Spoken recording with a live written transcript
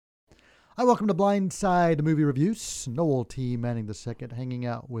Hi, welcome to Blindside Movie Reviews. Noel T. Manning II, hanging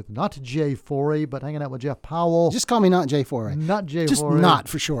out with not Jay Forey, but hanging out with Jeff Powell. Just call me not Jay Forey. Not Jay Just Forey. not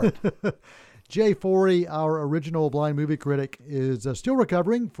for short. Jay Forey, our original blind movie critic, is still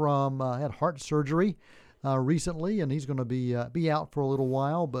recovering from had heart surgery recently, and he's going to be out for a little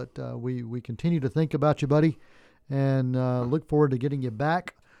while. But we continue to think about you, buddy, and look forward to getting you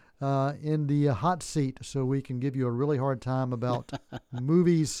back in the hot seat so we can give you a really hard time about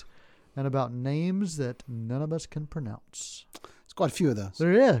movies and about names that none of us can pronounce. There's quite a few of those.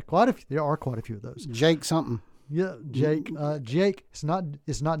 There are quite a few of those. Jake something. Yeah, Jake. Jake. It's not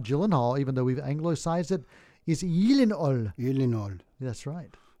Gyllenhaal, even though we've anglicized it. It's Gyllenhaal. Gyllenhaal. That's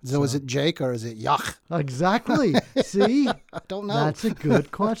right. So is it Jake or is it Yach? Exactly. See? I don't know. That's a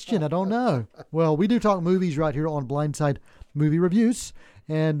good question. I don't know. Well, we do talk movies right here on Blindside Movie Reviews.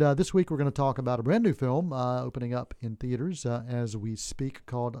 And this week we're going to talk about a brand new film opening up in theaters as we speak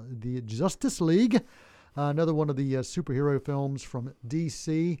called The Justice League. Another one of the superhero films from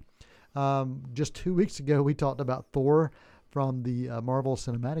DC. Just 2 weeks ago we talked about Thor from the Marvel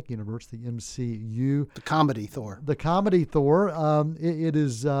Cinematic Universe, the MCU. The comedy Thor. The comedy Thor. It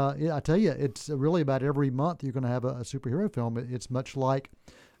is, I tell you, it's really about every month you're going to have a superhero film. It's much like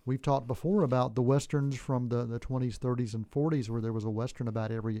we've talked before about the Westerns from the 20s, 30s, and 40s where there was a Western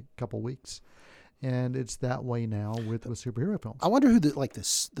about every couple weeks. And it's that way now with superhero films. I wonder who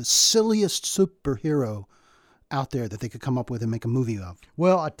the silliest superhero out there that they could come up with and make a movie of.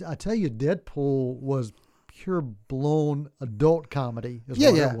 Well, I tell you, Deadpool was pure blown adult comedy is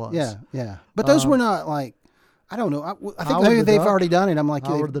what it was. Yeah. But those were not like, I don't know. I think Howard maybe the They've Duck. already done it. I'm like,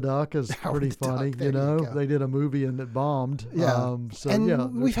 Howard the Duck is Howard pretty the Duck, funny. there You know, you go. they did a movie and it bombed. Yeah.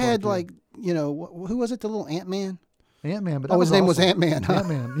 We've had like, who was it? The little Ant-Man? Ant-Man. But his name was awesome. Ant-Man. Huh?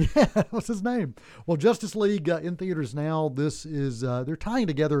 Ant-Man. Yeah, what's his name? Well, Justice League in theaters now. This is, they're tying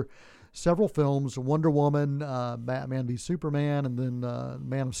together several films, Wonder Woman, Batman v Superman, and then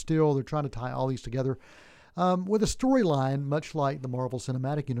Man of Steel. They're trying to tie all these together with a storyline much like the Marvel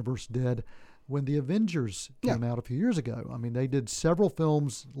Cinematic Universe did when the Avengers came out a few years ago. I mean, they did several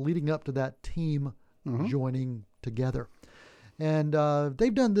films leading up to that team joining together. And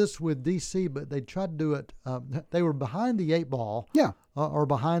they've done this with DC, but they tried to do it. They were behind the 8 ball, or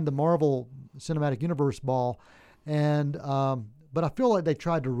behind the Marvel Cinematic Universe ball, and but I feel like they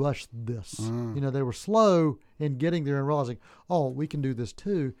tried to rush this. They were slow in getting there and realizing, oh, we can do this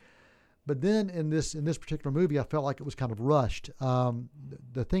too. But then in this particular movie, I felt like it was kind of rushed.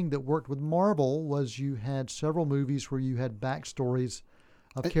 The thing that worked with Marvel was you had several movies where you had backstories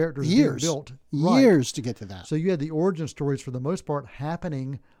of characters being built. Years to get to that. So you had the origin stories for the most part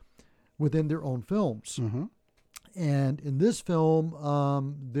happening within their own films. And in this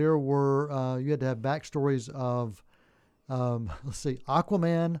film, there were you had to have backstories of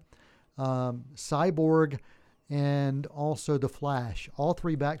Aquaman, Cyborg, and also the Flash. All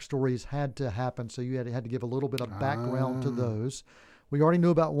 3 backstories had to happen, so you had to give a little bit of background to those. We already knew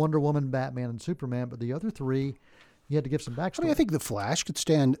about Wonder Woman, Batman, and Superman, but the other 3, you had to give some backstory. I mean, I think the Flash could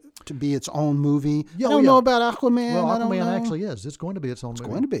stand to be its own movie. Yeah, I don't know about Aquaman. Well, I don't Aquaman know. actually is. It's going to be its own movie. It's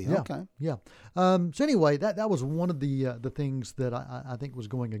going to be, yeah. okay. Yeah. So anyway, that was one of the things that I think was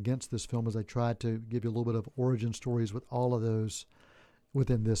going against this film, as they tried to give you a little bit of origin stories with all of those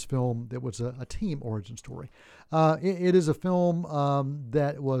within this film. That was a team origin story. It is a film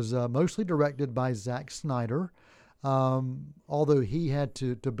that was mostly directed by Zack Snyder, although he had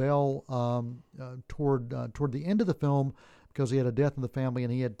to bail toward the end of the film because he had a death in the family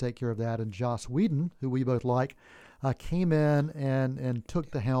and he had to take care of that. And Joss Whedon, who we both like, came in and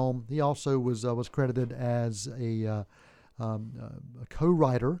took the helm. He also was credited as a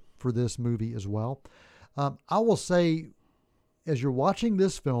co-writer for this movie as well. I will say, as you're watching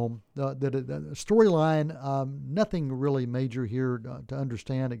this film, the storyline, nothing really major here to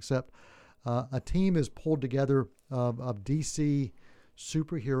understand except a team is pulled together of DC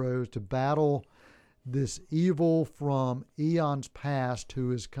superheroes to battle this evil from eons past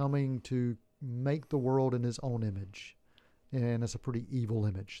who is coming to make the world in his own image. And it's a pretty evil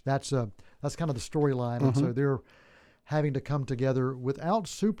image. That's kind of the storyline. And so they're having to come together without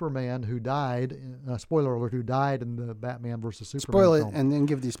Superman, who died, spoiler alert, who died in the Batman versus Superman Spoil it film. and then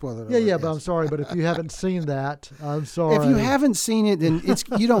give the spoiler alert. Yeah, yes. but I'm sorry. But if you haven't seen that, I'm sorry. If you haven't seen it, then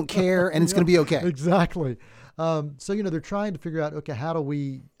you don't care, and it's going to be okay. Exactly. So they're trying to figure out, okay, how do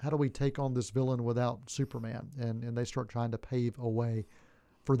we take on this villain without Superman? And they start trying to pave a way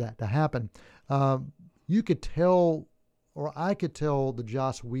for that to happen. You could tell, or I could tell, the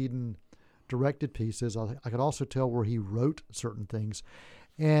Joss Whedon directed pieces. I could also tell where he wrote certain things.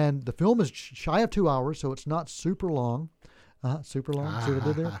 And the film is shy of 2 hours, so it's not super long. Super long. See what I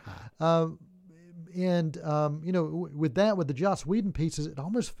did there? With the Joss Whedon pieces, it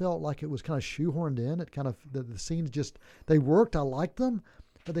almost felt like it was kind of shoehorned in. It kind of, the scenes just, they worked. I liked them,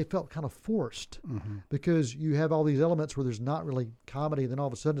 but they felt kind of forced because you have all these elements where there's not really comedy. Then all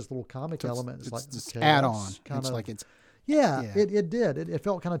of a sudden, this little comic element. It's like this add-on. It did. It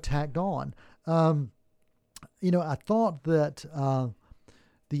felt kind of tacked on. I thought that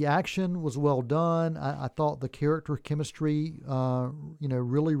the action was well done. I thought the character chemistry,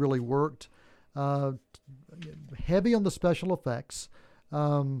 really, really worked. Heavy on the special effects.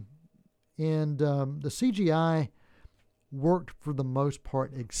 And the CGI worked for the most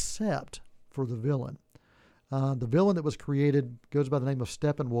part, except for the villain. The villain that was created goes by the name of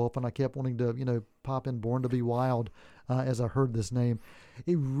Steppenwolf, and I kept wanting to, pop in Born to Be Wild as I heard this name.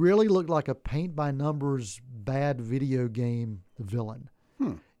 It really looked like a paint-by-numbers bad video game villain.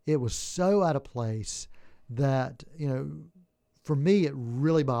 It was so out of place that, for me, it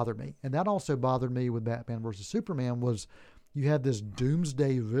really bothered me. And that also bothered me with Batman versus Superman was you had this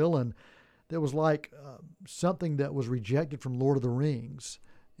doomsday villain that was like something that was rejected from Lord of the Rings.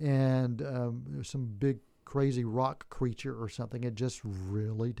 And some big crazy rock creature or something. It just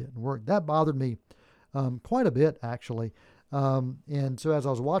really didn't work. That bothered me quite a bit, actually. And so as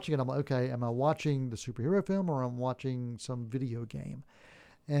I was watching it, I'm like, okay, am I watching the superhero film or am I watching some video game?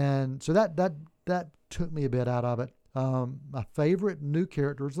 And so that took me a bit out of it. My favorite new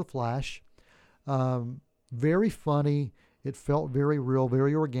character is the Flash. Very funny. It felt very real,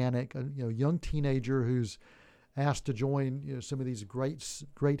 very organic. A young teenager who's asked to join some of these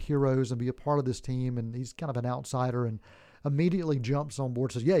great heroes and be a part of this team, and he's kind of an outsider and immediately jumps on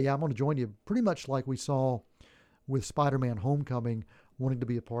board, says, yeah, I'm going to join you, pretty much like we saw with Spider-Man Homecoming, wanting to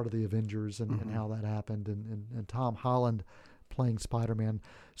be a part of the Avengers and how that happened, and Tom Holland playing Spider-Man.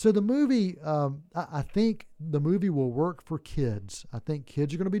 So the movie, I think the movie will work for kids. I think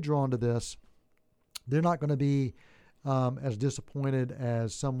kids are going to be drawn to this. They're not going to be as disappointed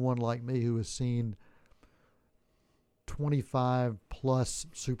as someone like me who has seen 25 plus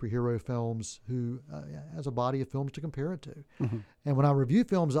superhero films, who has a body of films to compare it to. And when I review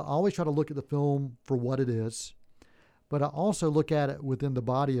films, I always try to look at the film for what it is, but I also look at it within the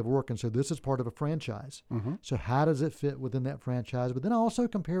body of work. And so this is part of a franchise. So how does it fit within that franchise? But then I also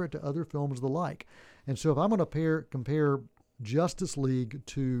compare it to other films the like. And so if I'm going to compare Justice League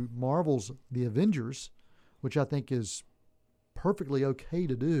to Marvel's The Avengers, which I think is perfectly okay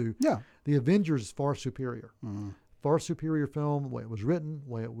to do, The Avengers is far superior. Far superior film, the way it was written,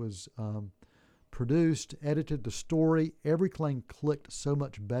 the way it was produced, edited, the story, everything clicked so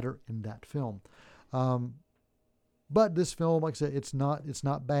much better in that film. But this film, like I said, it's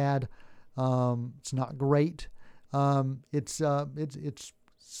not bad. It's not great. It's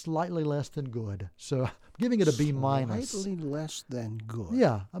slightly less than good. So I'm giving it a B-. Slightly less than good.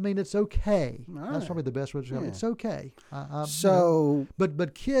 Yeah, I mean it's okay. All That's probably the best way to describe it. It's okay.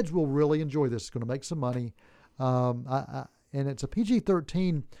 But kids will really enjoy this. It's going to make some money. And it's a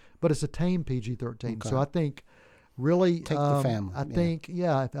PG-13, but it's a tame PG-13. Okay. So I think really take the family. I think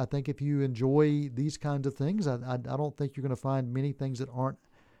if you enjoy these kinds of things, I don't think you're going to find many things that aren't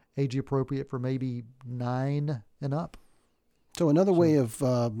age appropriate for maybe 9 and up. So another way of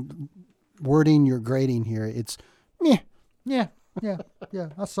wording your grading here, it's meh. Yeah.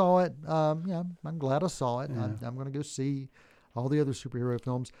 I saw it. I'm glad I saw it. Yeah. I'm going to go see all the other superhero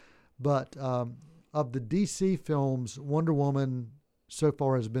films, but of the DC films, Wonder Woman so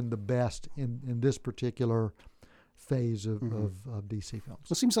far has been the best in this particular phase of DC films.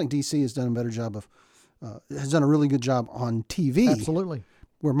 Well, it seems like DC has done a better job has done a really good job on TV. Absolutely.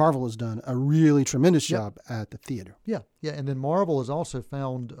 Where Marvel has done a really tremendous job at the theater. Yeah. And then Marvel has also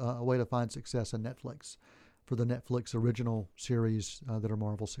found a way to find success in Netflix for the Netflix original series that are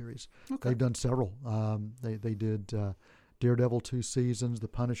Marvel series. Okay. They've done several. They did Daredevil 2 seasons, The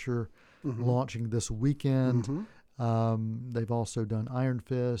Punisher launching this weekend. They've also done Iron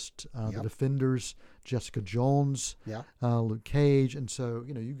Fist, The Defenders, Jessica Jones, Luke Cage. And so,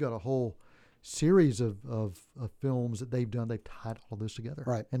 you've got a whole series of films that they've done. They've tied all this together.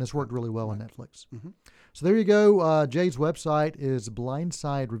 Right. And it's worked really well on Netflix. So there you go. Jay's website is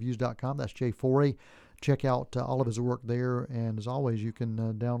blindsidereviews.com. That's Jay Forey. Check out all of his work there. And as always, you can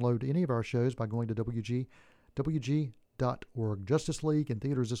download any of our shows by going to WG.org. Justice League in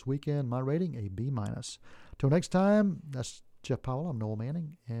theaters this weekend. My rating, a B-. Till next time, that's Jeff Powell. I'm Noel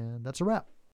Manning, and that's a wrap.